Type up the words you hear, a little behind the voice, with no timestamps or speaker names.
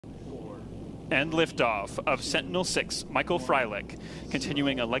And liftoff of Sentinel-6 Michael Freilich,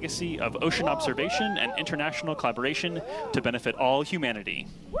 continuing a legacy of ocean observation and international collaboration to benefit all humanity.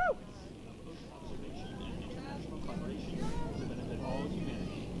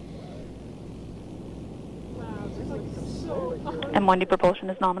 M1D propulsion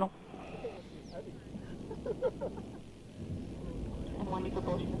is nominal. M1D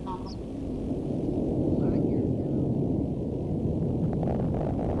propulsion is nominal.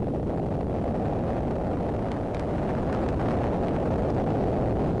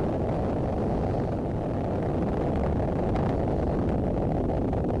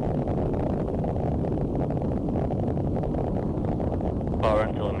 Power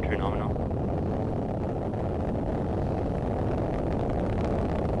and telemetry nominal.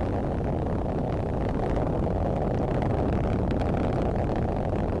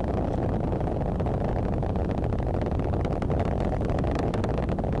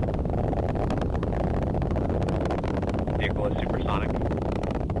 Vehicle is supersonic.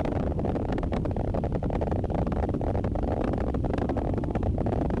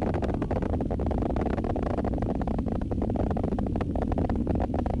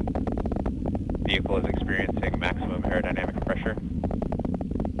 Vehicle is experiencing maximum aerodynamic pressure.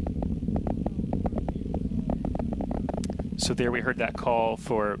 So there we heard that call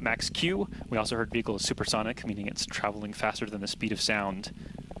for max Q. We also heard vehicle is supersonic, meaning it's traveling faster than the speed of sound.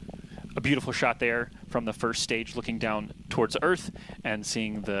 A beautiful shot there from the first stage looking down towards Earth and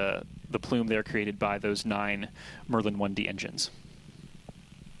seeing the plume there created by those 9 Merlin 1D engines.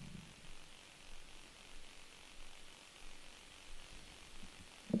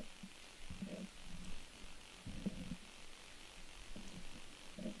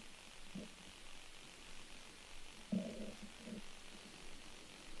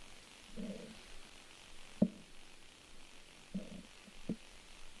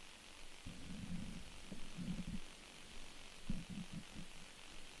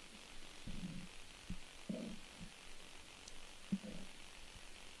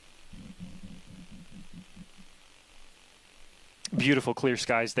 Beautiful clear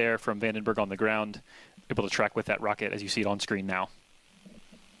skies there from Vandenberg on the ground, able to track with that rocket as you see it on screen now.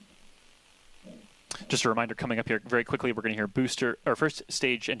 Just a reminder coming up here very quickly, we're going to hear booster or first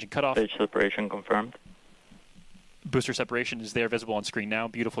stage engine cutoff. Stage separation confirmed. Booster separation is there visible on screen now.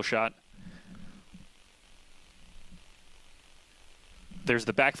 Beautiful shot. There's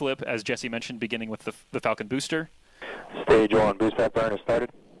the backflip, as Jesse mentioned, beginning with the Falcon booster. Stage 1 boost back burn has started.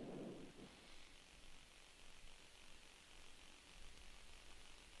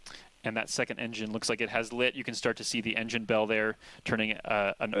 And that second engine looks like it has lit. You can start to see the engine bell there turning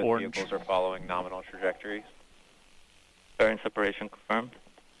an Both orange. Vehicles are following nominal trajectories. Fairing separation confirmed.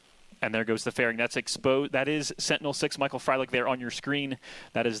 And there goes the fairing. That's exposed. That is Sentinel-6 Michael Freilich there on your screen.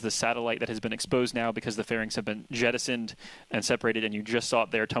 That is the satellite that has been exposed now because the fairings have been jettisoned and separated, and you just saw it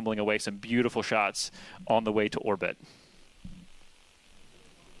there tumbling away. Some beautiful shots on the way to orbit.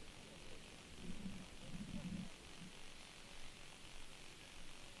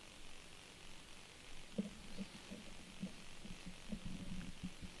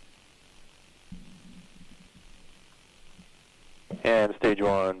 And stage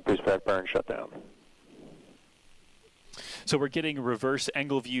 1 boost back burn shut down. So we're getting reverse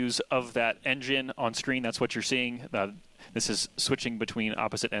angle views of that engine on screen. That's what you're seeing. This is switching between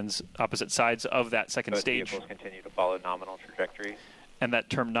opposite sides of that second Both stage. vehicles continue to follow nominal trajectories. And that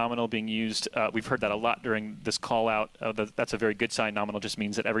term nominal being used, we've heard that a lot during this call out. That's a very good sign. Nominal just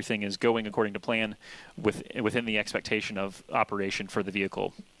means that everything is going according to plan within the expectation of operation for the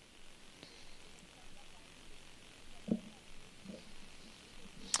vehicle.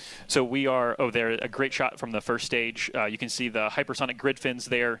 So we are, there, a great shot from the first stage. You can see the hypersonic grid fins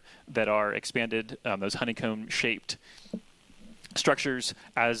there that are expanded, those honeycomb-shaped structures.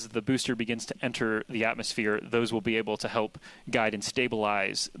 As the booster begins to enter the atmosphere, those will be able to help guide and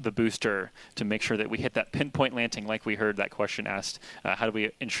stabilize the booster to make sure that we hit that pinpoint landing like we heard that question asked. How do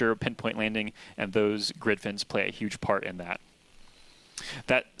we ensure pinpoint landing? And those grid fins play a huge part in that.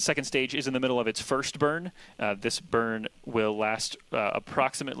 That second stage is in the middle of its first burn. This burn will last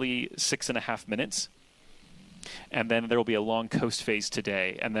approximately 6.5 minutes. And then there will be a long coast phase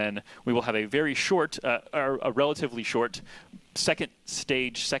today. And then we will have a very short, a relatively short second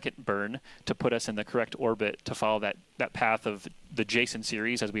stage, second burn to put us in the correct orbit to follow that path of the Jason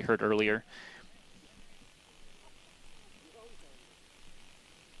series, as we heard earlier.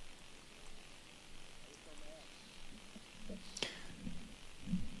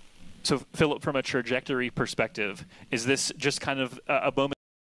 So, Philip, from a trajectory perspective, is this just kind of a moment